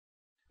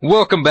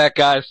Welcome back,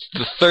 guys, to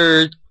the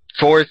third,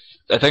 fourth,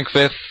 I think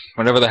fifth,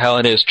 whatever the hell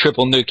it is,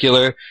 triple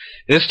nuclear.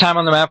 This time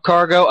on the map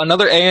Cargo,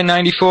 another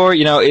AN94.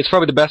 You know, it's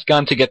probably the best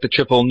gun to get the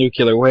triple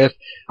nuclear with.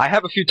 I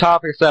have a few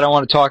topics that I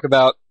want to talk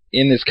about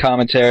in this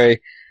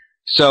commentary,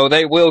 so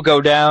they will go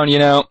down, you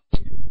know.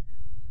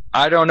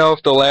 I don't know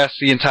if they'll last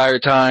the entire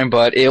time,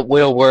 but it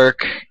will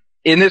work.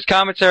 In this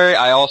commentary,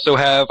 I also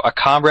have a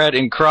comrade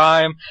in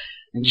crime,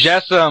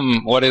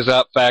 Jessam. What is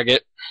up, faggot?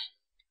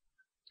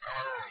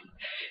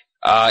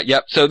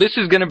 Yep, so this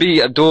is going to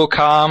be a dual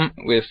comm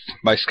with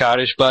my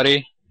Scottish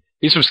buddy.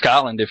 He's from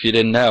Scotland, if you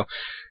didn't know.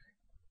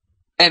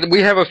 And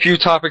we have a few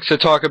topics to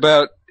talk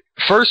about.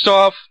 First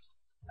off,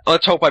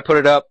 let's hope I put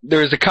it up.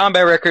 There is a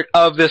combat record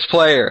of this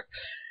player.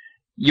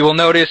 You will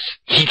notice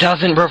he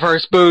doesn't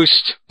reverse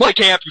boost. Like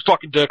camp, you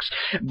fucking dicks.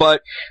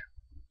 But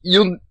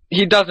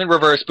he doesn't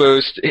reverse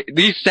boost.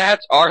 These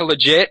stats are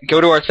legit.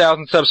 Go to our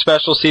 1,000 sub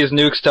special, see his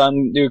nukes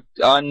to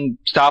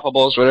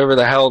unstoppables, whatever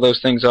the hell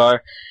those things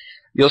are.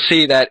 You'll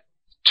see that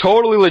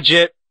totally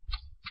legit.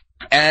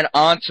 And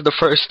on to the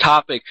first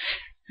topic.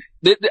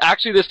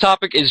 Actually, this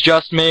topic is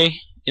just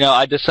me. You know,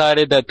 I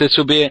decided that this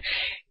would be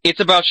it's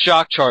about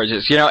shock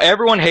charges. You know,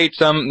 everyone hates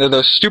them. They're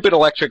those stupid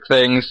electric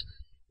things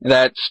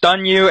that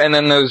stun you, and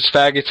then those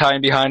faggots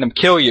hiding behind them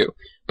kill you.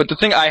 But the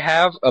thing I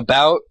have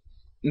about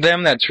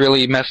them that's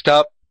really messed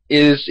up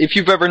is, if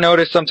you've ever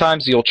noticed,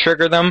 sometimes you'll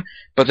trigger them,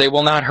 but they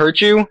will not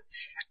hurt you,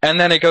 and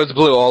then it goes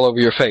blue all over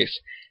your face.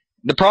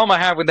 The problem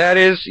I have with that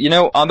is, you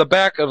know, on the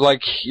back of,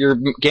 like, your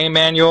game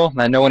manual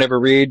that no one ever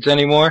reads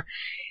anymore,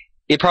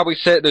 it probably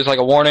said there's, like,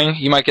 a warning,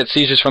 you might get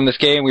seizures from this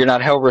game, we're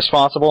not held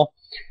responsible.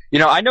 You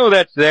know, I know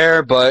that's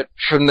there, but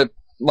from the,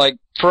 like,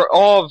 for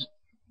all of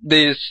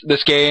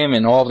this game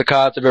and all of the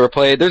CODs I've ever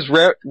played, there's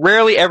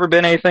rarely ever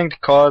been anything to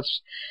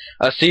cause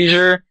a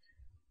seizure,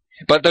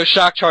 but those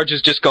shock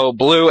charges just go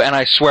blue, and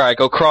I swear I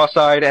go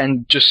cross-eyed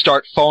and just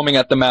start foaming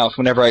at the mouth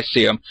whenever I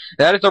see them.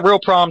 That is a real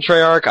problem,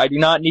 Treyarch. I do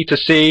not need to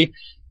see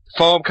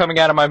foam coming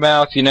out of my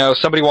mouth. You know,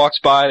 somebody walks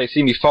by, they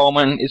see me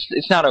foaming.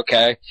 It's not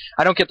okay.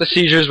 I don't get the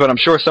seizures, but I'm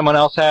sure someone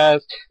else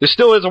has. There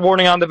still is a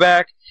warning on the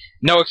back.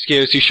 No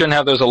excuse. You shouldn't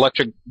have those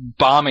electric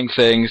bombing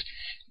things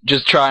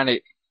just trying to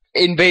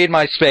invade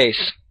my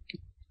space.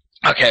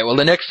 Okay, well,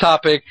 the next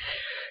topic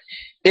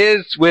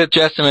is, with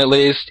Jessam at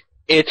least,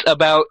 it's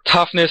about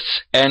toughness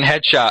and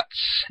headshots.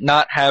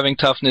 Not having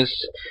toughness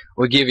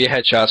will give you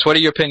headshots. What are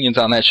your opinions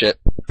on that shit?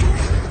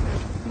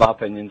 My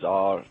opinions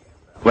are,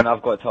 when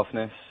I've got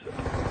toughness,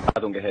 I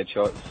don't get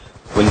headshots.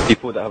 When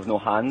people that have no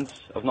hands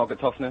have not got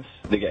toughness,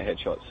 they get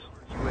headshots.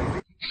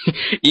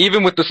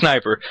 Even with the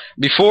sniper.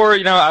 Before,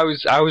 you know, I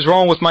was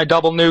rolling with my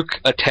double nuke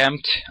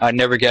attempt. I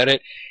never get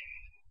it.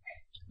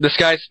 This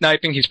guy's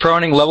sniping, he's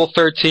proning, level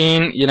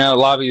 13, you know,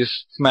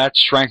 lobby's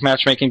rank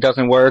matchmaking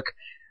doesn't work.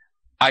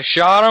 I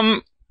shot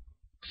him,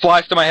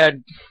 flies to my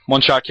head,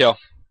 one shot kill.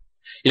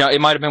 You know, it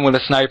might have been with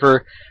a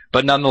sniper,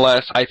 but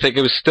nonetheless, I think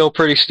it was still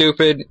pretty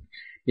stupid.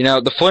 You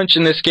know, the flinch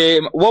in this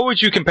game, what would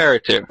you compare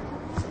it to?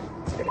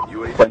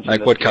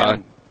 Like what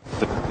COD?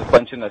 The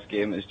flinch in this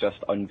game is just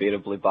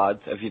unbearably bad.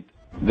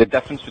 The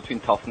difference between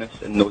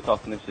toughness and no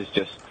toughness is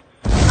just,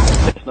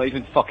 it's not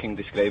even fucking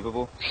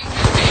describable.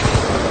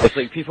 It's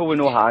like people with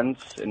no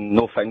hands and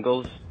no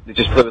fingers, they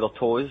just play with their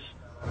toes.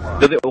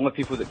 They're the only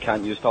people that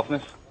can't use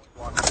toughness.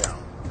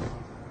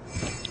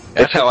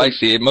 That's how I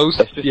see it. Most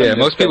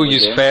people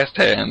use fast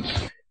hands,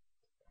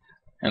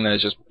 and then it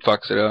just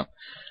fucks it up.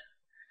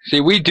 See,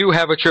 we do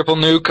have a triple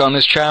nuke on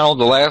this channel.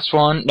 The last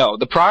one, no,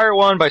 the prior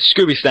one by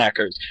Scooby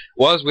Snackers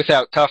was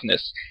without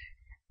toughness.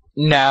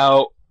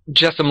 Now,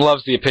 Jessam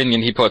loves the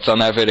opinion he puts on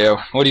that video.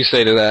 What do you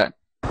say to that?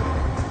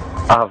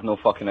 I have no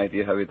fucking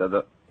idea how he did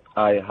it.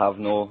 I have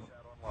no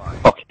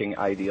fucking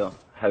idea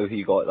how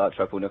he got that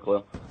triple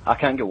nuclear. I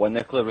can't get one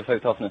nuclear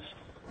without toughness.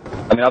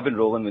 I mean, I've been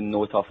rolling with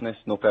no toughness,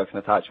 no perks and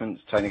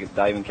attachments, trying to get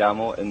diving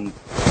camo, and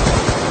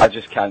I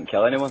just can't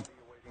kill anyone.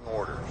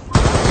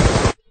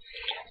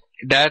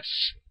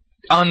 That's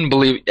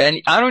unbelievable.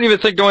 And I don't even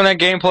think doing that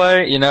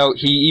gameplay, you know,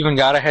 he even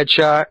got a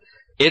headshot.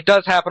 It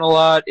does happen a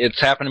lot. It's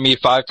happened to me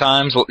 5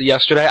 times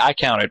yesterday. I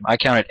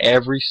counted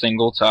every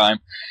single time.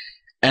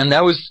 And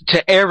that was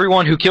to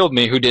everyone who killed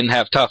me who didn't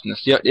have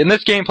toughness. In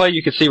this gameplay,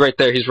 you can see right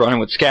there, he's running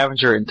with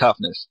Scavenger and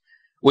Toughness,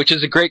 which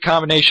is a great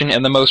combination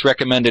and the most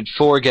recommended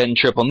for getting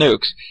triple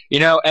nukes. You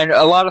know, and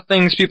a lot of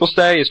things people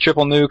say is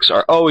triple nukes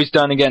are always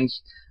done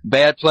against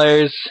bad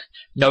players.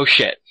 No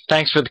shit.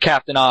 Thanks for the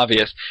Captain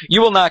Obvious.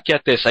 You will not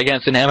get this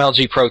against an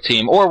MLG Pro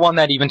team, or one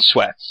that even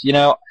sweats. You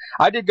know,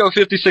 I did go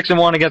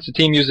 56-1 against a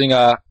team using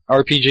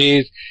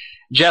RPGs.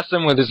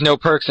 Jessam, with his no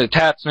perks and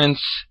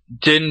attachments,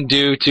 didn't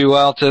do too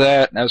well to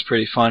that. That was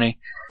pretty funny.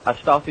 I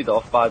started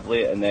off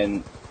badly, and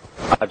then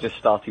I just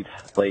started,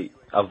 like,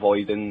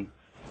 avoiding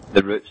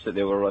the routes that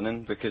they were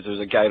running, because there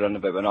was a guy running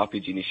about with an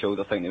RPG in his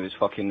shoulder thinking he was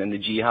fucking in the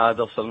jihad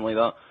or something like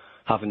that,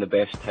 having the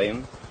best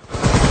time.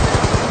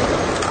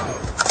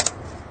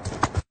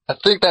 I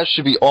think that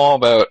should be all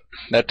about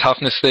that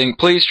toughness thing.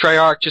 Please,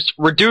 Treyarch, just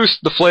reduce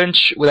the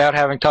flinch without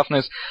having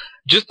toughness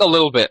just a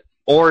little bit.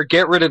 Or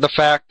get rid of the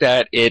fact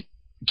that it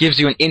gives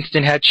you an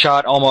instant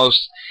headshot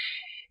almost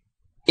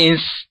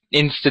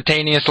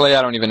instantaneously.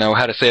 I don't even know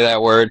how to say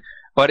that word.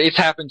 But it's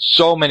happened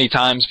so many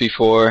times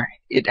before.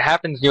 It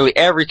happens nearly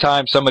every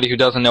time somebody who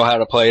doesn't know how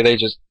to play, they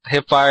just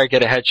hip fire,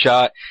 get a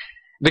headshot.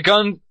 The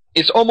gun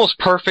is almost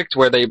perfect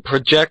where they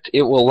project,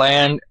 it will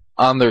land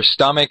on their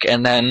stomach,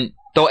 and then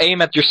they'll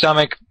aim at your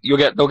stomach,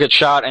 they'll get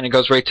shot, and it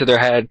goes right to their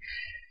head.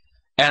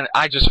 And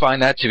I just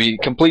find that to be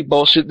complete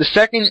bullshit.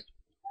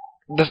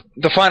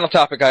 The final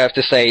topic I have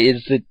to say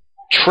is the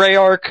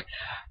Treyarch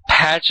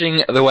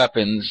patching the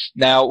weapons.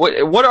 Now,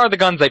 what are the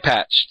guns they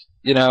patched?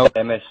 You know,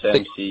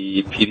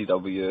 MSMC,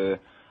 PDW,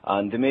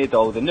 and they made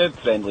all the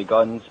noob-friendly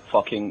guns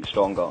fucking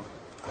stronger.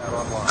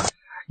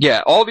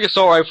 Yeah, all the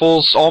assault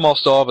rifles,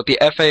 almost all, but the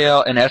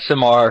FAL and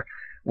SMR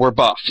were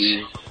buffed.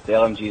 The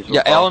LMGs were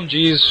buffed.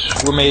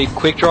 LMGs were made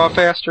quick draw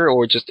faster,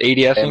 or just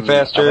ADSing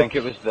faster. I think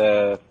it was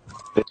the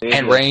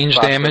and range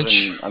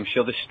damage. I'm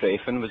sure the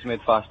strafing was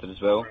made faster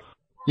as well.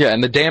 Yeah,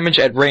 and the damage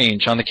at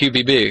range on the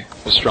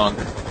QBB was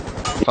stronger,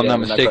 if I'm not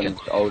mistaken. That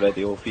gun's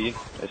already OP.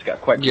 It's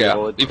got quick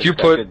reload. If you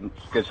put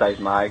good size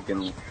mag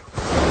and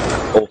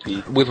OP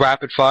with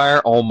rapid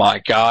fire, oh my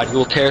god,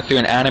 you'll tear through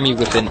an enemy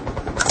within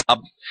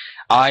an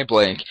eye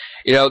blink.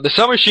 You know, the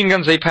submachine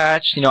guns they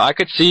patched, you know, I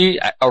could see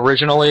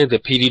originally the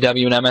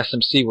PDW and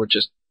MSMC were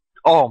just,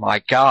 oh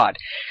my god.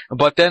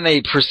 But then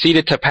they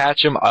proceeded to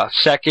patch them a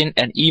second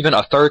and even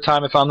a third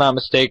time, if I'm not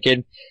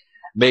mistaken,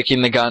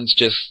 making the guns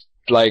just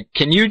like,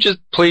 can you just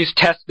please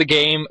test the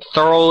game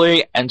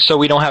thoroughly and so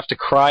we don't have to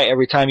cry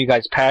every time you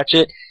guys patch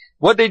it?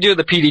 What'd they do to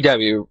the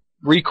PDW?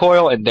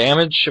 Recoil and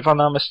damage, if I'm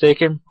not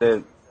mistaken?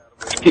 Right,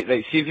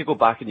 see if you go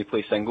back and you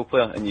play single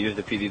player and you use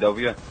the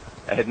PDW,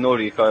 it had no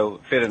recoil,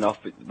 fair enough,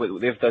 but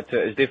what they've done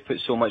to it is they've put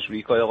so much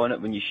recoil on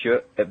it, when you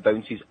shoot, it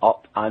bounces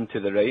up and to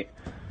the right.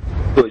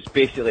 So it's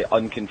basically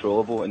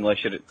uncontrollable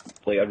unless you're at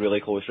like a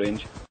really close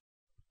range.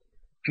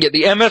 Yeah,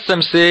 the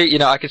MSMC, you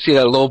know, I can see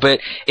that a little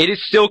bit. It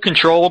is still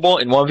controllable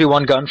in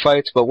 1v1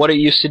 gunfights, but what it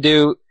used to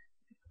do,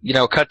 you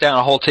know, cut down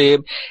a whole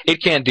team,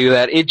 it can't do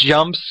that. It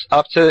jumps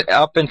up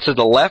into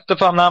the left,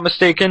 if I'm not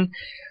mistaken,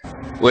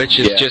 which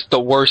is just the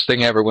worst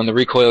thing ever when the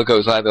recoil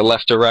goes either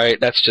left or right.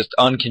 That's just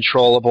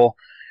uncontrollable.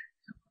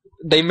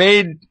 They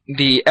made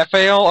the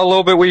FAL a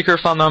little bit weaker,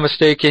 if I'm not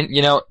mistaken.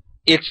 You know,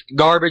 it's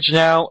garbage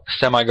now,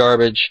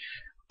 semi-garbage.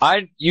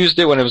 I used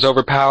it when it was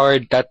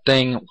overpowered. That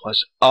thing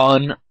was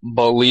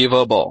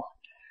unbelievable.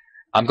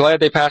 I'm glad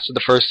they patched it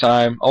the first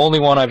time. Only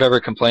one I've ever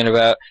complained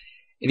about.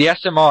 The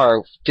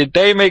SMR, did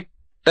they make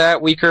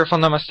that weaker, if I'm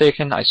not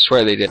mistaken? I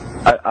swear they did.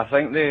 I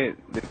think they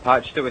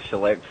patched it with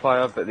select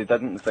fire, but they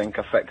didn't think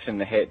of fixing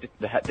the hit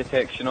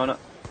detection on it,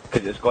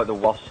 because it's got the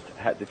worst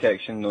hit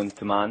detection known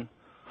to man.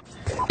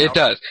 It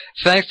does.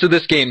 Thanks to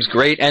this game's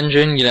great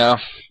engine, you know,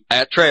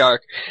 at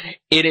Treyarch,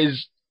 it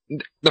is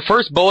the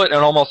first bullet in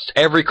almost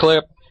every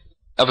clip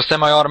of a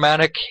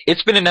semi-automatic.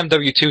 It's been in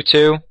MW2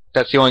 too.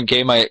 That's the only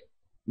game I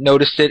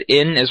noticed it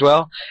in as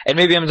well. And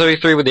maybe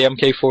MW3 with the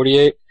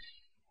MK48.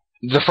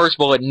 The first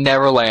bullet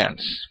never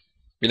lands.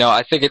 You know,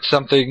 I think it's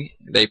something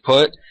they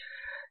put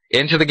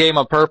into the game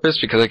on purpose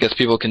because I guess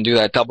people can do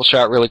that double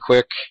shot really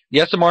quick. The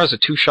SMR is a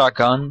 2-shot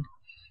gun,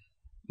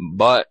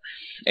 but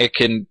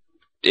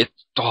it's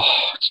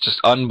just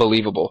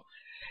unbelievable.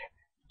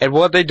 And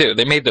what'd they do?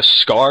 They made the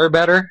SCAR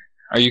better?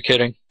 Are you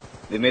kidding?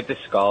 They made the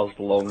SCAR's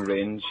long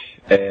range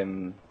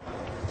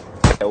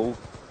kill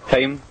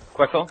time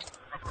quicker.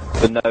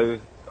 So now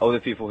all the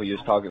people who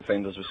use target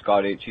finders with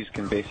SCAR H's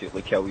can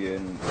basically kill you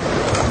in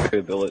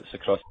 2 bullets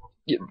across.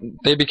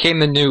 They became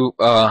the new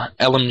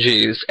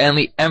LMGs and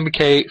the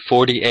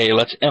MK40A.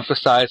 Let's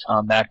emphasize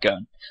on that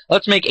gun.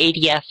 Let's make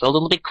ADS a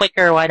little bit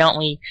quicker, why don't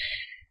we?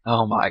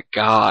 Oh my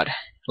god.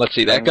 Let's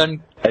see, that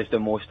gun is the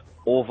most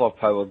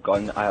overpowered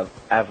gun I have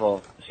ever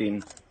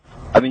seen.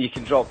 I mean, you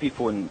can drop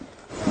people in,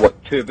 what,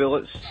 2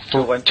 bullets?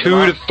 2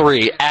 to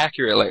 3,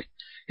 accurately.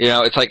 You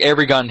know, it's like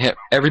every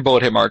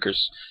bullet hit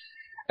markers.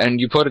 And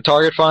you put a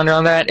target finder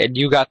on that, and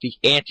you got the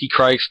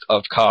Antichrist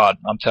of COD,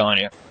 I'm telling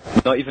you.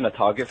 Not even a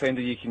target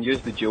finder, you can use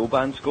the dual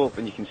band scope,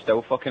 and you can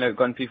still fucking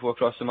outgun people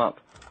across the map.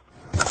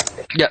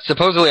 Yeah,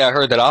 supposedly I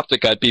heard that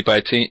Optic got beat by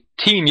a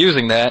team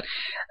using that,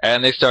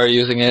 and they started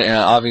using it, and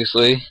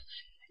obviously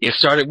it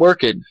started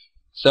working.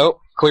 So,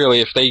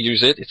 clearly, if they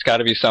use it, it's got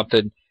to be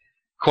something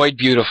quite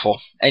beautiful.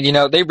 And, you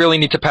know, they really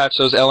need to patch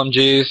those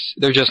LMGs.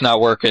 They're just not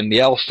working. The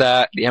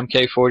LSAT, the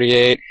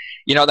MK48.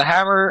 You know, the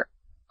Hammer,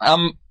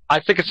 I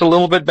think it's a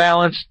little bit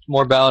balanced,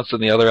 more balanced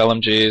than the other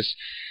LMGs.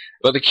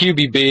 But the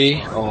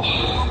QBB, oh.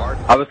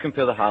 I would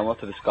compare the Hammer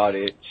to the SCAR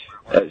H.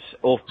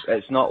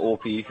 It's not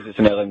OP because it's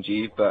an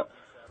LMG, but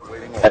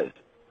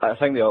I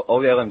think all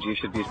the LMGs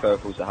should be as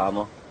powerful as the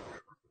Hammer.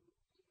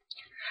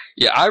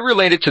 Yeah, I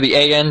relate it to the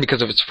AN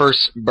because of its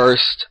first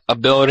burst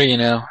ability, you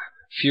know.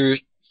 Few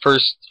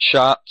first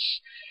shots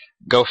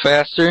go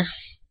faster.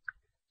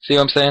 See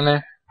what I'm saying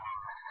there?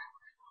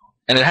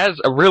 And it has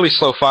a really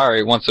slow fire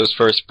rate once those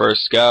first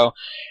bursts go.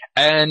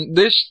 And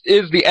this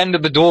is the end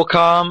of the dual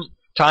comm.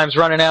 Time's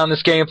running out in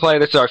this gameplay.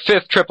 This is our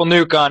 5th triple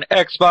nuke on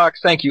Xbox.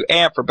 Thank you,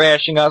 Amp, for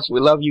bashing us. We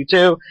love you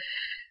too.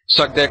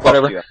 Suck dick,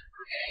 whatever.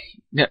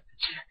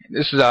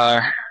 this is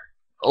our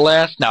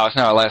last. No, it's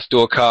not our last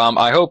dual com.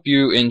 I hope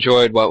you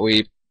enjoyed what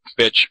we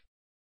bitch